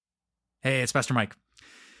Hey, it's Pastor Mike.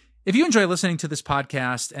 If you enjoy listening to this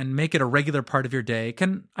podcast and make it a regular part of your day,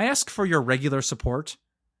 can I ask for your regular support?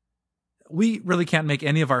 We really can't make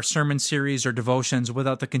any of our sermon series or devotions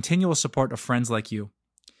without the continual support of friends like you.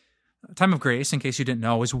 Time of Grace, in case you didn't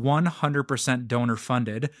know, is 100% donor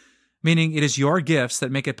funded, meaning it is your gifts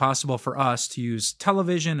that make it possible for us to use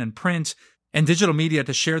television and print and digital media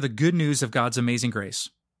to share the good news of God's amazing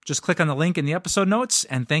grace. Just click on the link in the episode notes,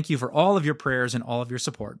 and thank you for all of your prayers and all of your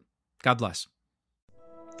support. God bless.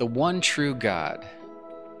 The one true God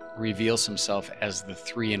reveals himself as the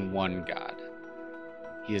three-in-one God.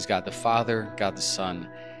 He is God the Father, God the Son,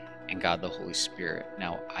 and God the Holy Spirit.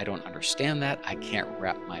 Now, I don't understand that. I can't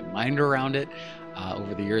wrap my mind around it.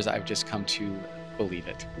 Over the years, I've just come to believe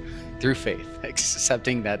it through faith,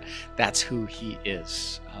 accepting that that's who he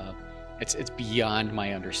is. It's beyond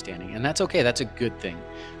my understanding, and that's okay. That's a good thing,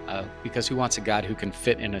 because who wants a God who can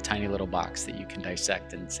fit in a tiny little box that you can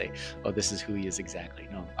dissect and say, oh, this is who he is exactly?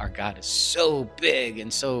 No, our God is so big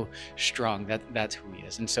and so strong. That's who he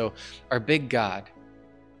is. And so our big God,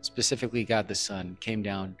 specifically God the Son, came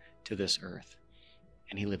down to this earth,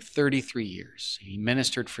 and he lived 33 years. He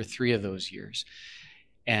ministered for 3 of those years,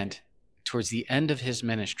 and towards the end of his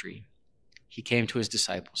ministry, he came to his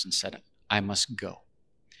disciples and said, I must go.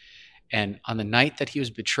 And on the night that he was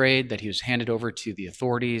betrayed, that he was handed over to the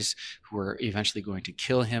authorities who were eventually going to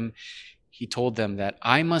kill him, he told them that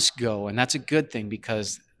I must go. And that's a good thing,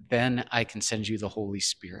 because then I can send you the Holy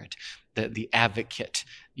Spirit, the advocate,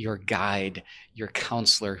 your guide, your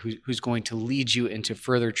counselor, who's going to lead you into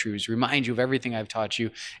further truths, remind you of everything I've taught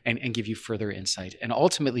you, and give you further insight. And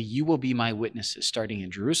ultimately, you will be my witnesses, starting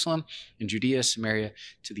in Jerusalem, in Judea, Samaria,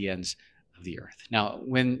 to the ends of the earth. Now,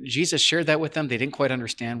 when Jesus shared that with them, they didn't quite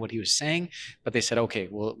understand what he was saying, but they said, okay,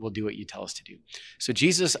 we'll do what you tell us to do. So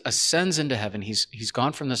Jesus ascends into heaven. He's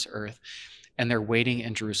gone from this earth, and they're waiting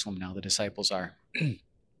in Jerusalem now, the disciples are.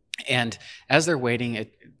 And as they're waiting,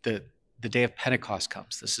 the day of Pentecost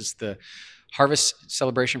comes. This is the harvest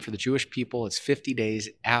celebration for the Jewish people. It's 50 days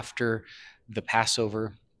after the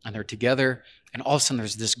Passover, and they're together, and all of a sudden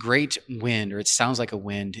there's this great wind, or it sounds like a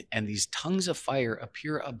wind, and these tongues of fire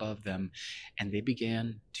appear above them, and they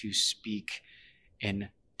began to speak in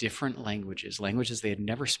different languages they had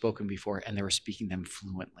never spoken before, and they were speaking them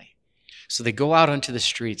fluently. So they go out onto the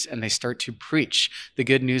streets, and they start to preach the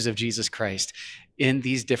good news of Jesus Christ in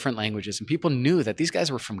these different languages. And people knew that these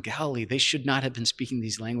guys were from Galilee. They should not have been speaking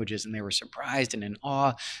these languages, and they were surprised and in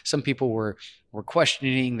awe. Some people were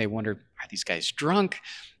questioning. They wondered, are these guys drunk?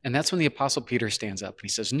 And that's when the Apostle Peter stands up, and he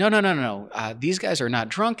says, no. These guys are not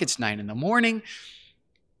drunk. It's 9 a.m.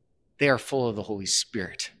 They are full of the Holy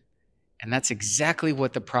Spirit. And that's exactly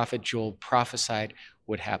what the prophet Joel prophesied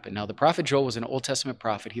would happen. Now, the prophet Joel was an Old Testament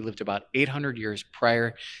prophet. He lived about 800 years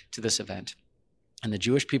prior to this event. And the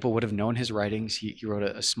Jewish people would have known his writings. He wrote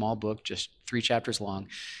a small book, just 3 chapters long,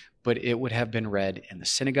 but it would have been read in the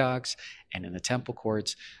synagogues and in the temple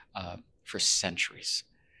courts for centuries.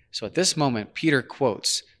 So at this moment, Peter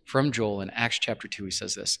quotes from Joel in Acts chapter 2. He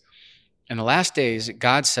says this, in the last days,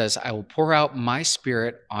 God says, I will pour out my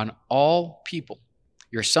spirit on all people.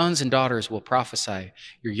 Your sons and daughters will prophesy.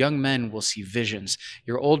 Your young men will see visions.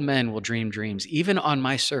 Your old men will dream dreams. Even on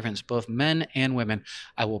my servants, both men and women,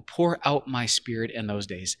 I will pour out my spirit in those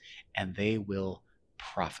days, and they will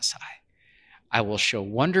prophesy. I will show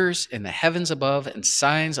wonders in the heavens above and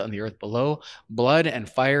signs on the earth below, blood and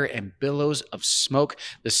fire and billows of smoke.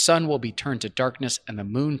 The sun will be turned to darkness and the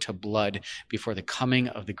moon to blood before the coming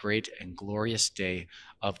of the great and glorious day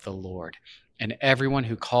of the Lord. And everyone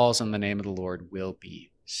who calls on the name of the Lord will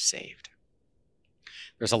be saved.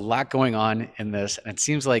 There's a lot going on in this, and it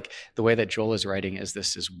seems like the way that Joel is writing is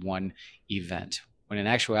this is one event, when in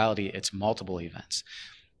actuality, it's multiple events.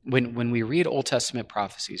 When we read Old Testament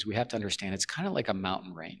prophecies, we have to understand it's kind of like a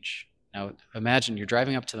mountain range. Now, imagine you're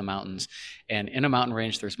driving up to the mountains, and in a mountain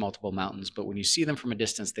range, there's multiple mountains, but when you see them from a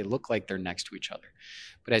distance, they look like they're next to each other.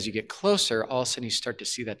 But as you get closer, all of a sudden you start to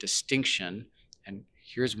see that distinction, and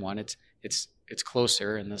here's one, it's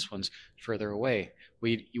closer, and this one's further away.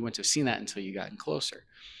 You wouldn't have seen that until you gotten closer.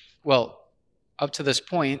 Well, up to this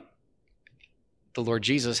point, the Lord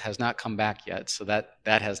Jesus has not come back yet, so that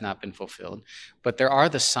has not been fulfilled. But there are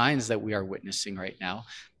the signs that we are witnessing right now.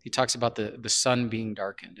 He talks about the sun being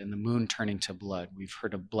darkened and the moon turning to blood. We've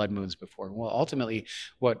heard of blood moons before. Well, ultimately,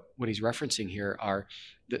 what he's referencing here are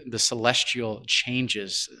the celestial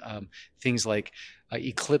changes, things like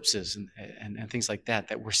eclipses and things like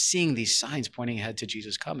that we're seeing these signs pointing ahead to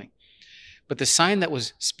Jesus coming. But the sign that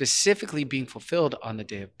was specifically being fulfilled on the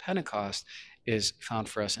day of Pentecost is found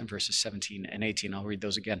for us in verses 17 and 18. I'll read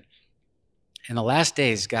those again. In the last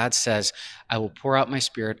days, God says, I will pour out my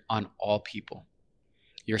Spirit on all people.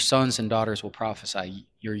 Your sons and daughters will prophesy.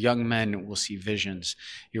 Your young men will see visions.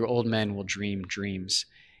 Your old men will dream dreams.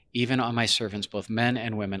 Even on my servants, both men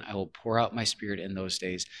and women, I will pour out my Spirit in those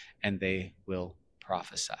days, and they will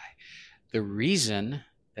prophesy. The reason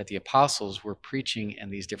that the apostles were preaching in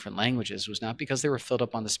these different languages was not because they were filled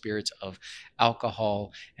up on the spirits of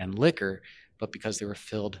alcohol and liquor, but because they were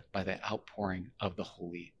filled by the outpouring of the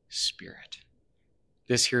Holy Spirit.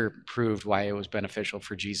 This here proved why it was beneficial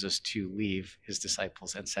for Jesus to leave his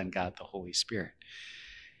disciples and send God the Holy Spirit.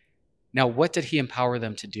 Now, what did he empower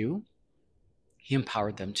them to do? He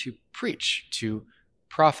empowered them to preach, to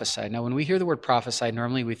prophesy. Now, when we hear the word prophesy,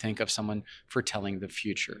 normally we think of someone foretelling the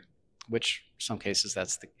future, which in some cases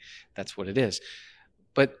that's what it is.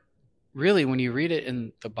 But really, when you read it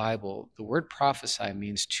in the Bible, the word prophesy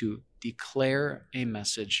means to declare a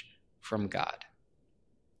message from God.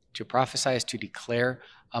 To prophesy is to declare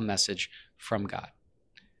a message from God.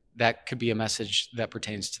 That could be a message that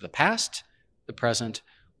pertains to the past, the present,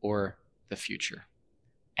 or the future.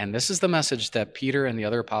 And this is the message that Peter and the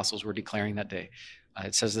other apostles were declaring that day.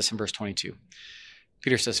 It says this in verse 22.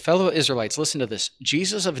 Peter says, fellow Israelites, listen to this.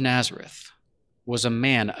 Jesus of Nazareth was a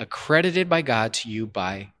man accredited by God to you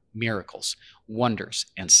by miracles, wonders,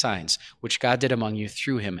 and signs, which God did among you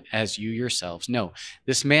through him, as you yourselves know.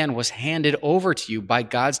 This man was handed over to you by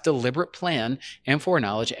God's deliberate plan and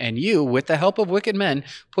foreknowledge, and you, with the help of wicked men,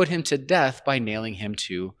 put him to death by nailing him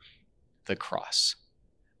to the cross.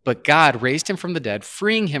 But God raised him from the dead,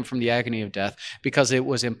 freeing him from the agony of death, because it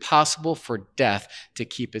was impossible for death to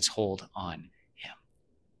keep its hold on him.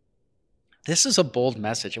 This is a bold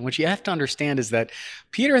message. And what you have to understand is that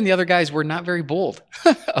Peter and the other guys were not very bold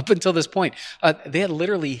up until this point. They had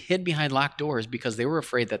literally hid behind locked doors because they were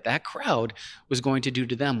afraid that that crowd was going to do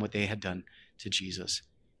to them what they had done to Jesus.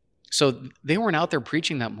 So they weren't out there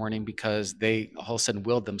preaching that morning because they all of a sudden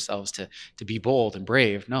willed themselves to be bold and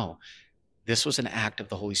brave. No. This was an act of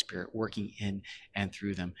the Holy Spirit working in and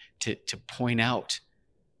through them to point out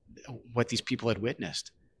what these people had witnessed,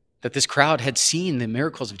 that this crowd had seen the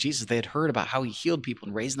miracles of Jesus. They had heard about how he healed people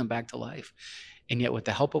and raised them back to life. And yet with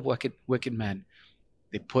the help of wicked men,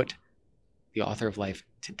 they put the author of life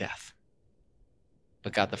to death.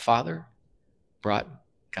 But God the Father brought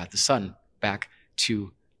God the Son back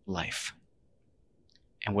to life.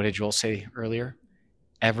 And what did Joel say earlier?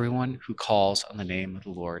 Everyone who calls on the name of the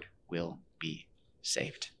Lord will be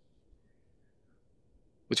saved.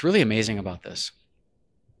 What's really amazing about this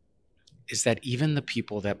is that even the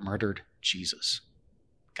people that murdered Jesus,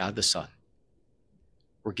 God the Son,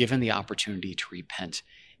 were given the opportunity to repent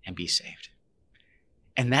and be saved.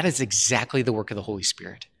 And that is exactly the work of the Holy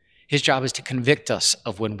Spirit. His job is to convict us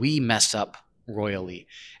of when we mess up royally.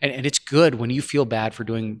 And it's good when you feel bad for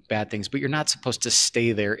doing bad things, but you're not supposed to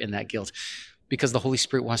stay there in that guilt, because the Holy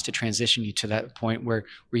Spirit wants to transition you to that point where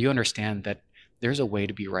you understand that there's a way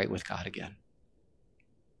to be right with God again.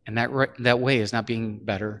 And that way is not being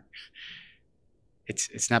better.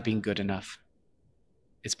 It's not being good enough.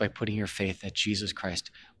 It's by putting your faith that Jesus Christ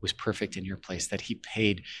was perfect in your place, that he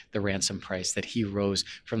paid the ransom price, that he rose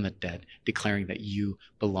from the dead, declaring that you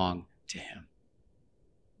belong to him.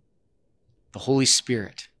 The Holy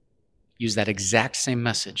Spirit used that exact same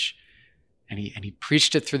message, and he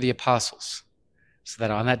preached it through the apostles, so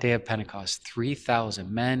that on that day of Pentecost,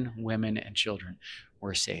 3,000 men, women, and children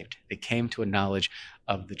were saved. They came to a knowledge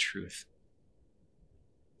of the truth.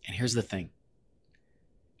 And here's the thing.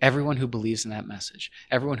 Everyone who believes in that message,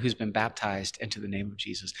 everyone who's been baptized into the name of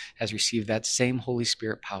Jesus, has received that same Holy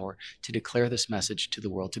Spirit power to declare this message to the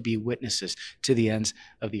world, to be witnesses to the ends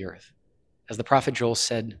of the earth. As the prophet Joel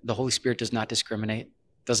said, the Holy Spirit does not discriminate.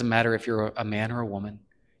 It doesn't matter if you're a man or a woman,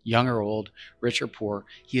 young or old, rich or poor.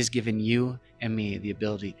 He has given you and me the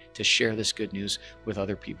ability to share this good news with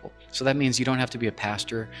other people. So that means you don't have to be a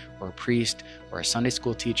pastor or a priest or a Sunday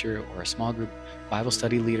school teacher or a small group Bible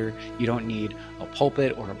study leader. You don't need a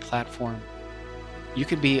pulpit or a platform. You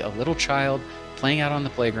could be a little child playing out on the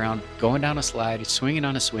playground, going down a slide, swinging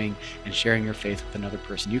on a swing, and sharing your faith with another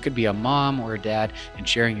person. You could be a mom or a dad and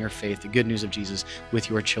sharing your faith, the good news of Jesus, with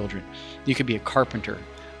your children. You could be a carpenter,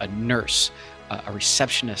 a nurse, a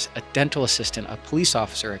receptionist, a dental assistant, a police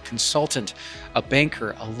officer, a consultant, a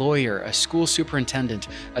banker, a lawyer, a school superintendent,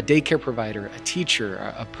 a daycare provider, a teacher,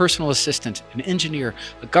 a personal assistant, an engineer,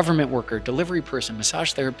 a government worker, delivery person,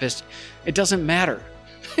 massage therapist. It doesn't matter.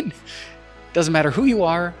 It doesn't matter who you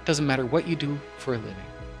are. It doesn't matter what you do for a living.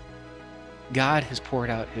 God has poured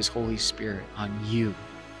out his Holy Spirit on you,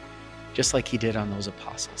 just like he did on those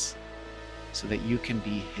apostles, so that you can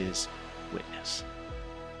be his witness.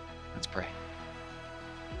 Let's pray.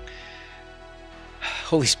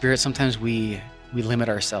 Holy Spirit, sometimes we limit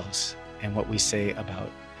ourselves in what we say about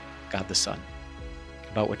God the Son,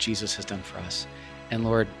 about what Jesus has done for us. And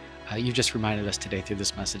Lord, you just reminded us today through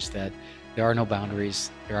this message that there are no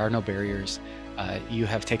boundaries, there are no barriers. You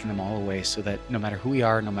have taken them all away so that no matter who we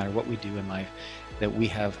are, no matter what we do in life, that we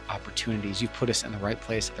have opportunities. You've put us in the right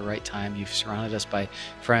place at the right time. You've surrounded us by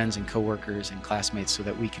friends and coworkers and classmates so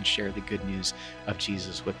that we can share the good news of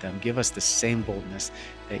Jesus with them. Give us the same boldness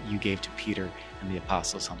that you gave to Peter and the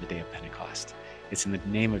apostles on the day of Pentecost. It's in the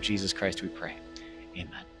name of Jesus Christ we pray.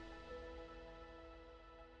 Amen.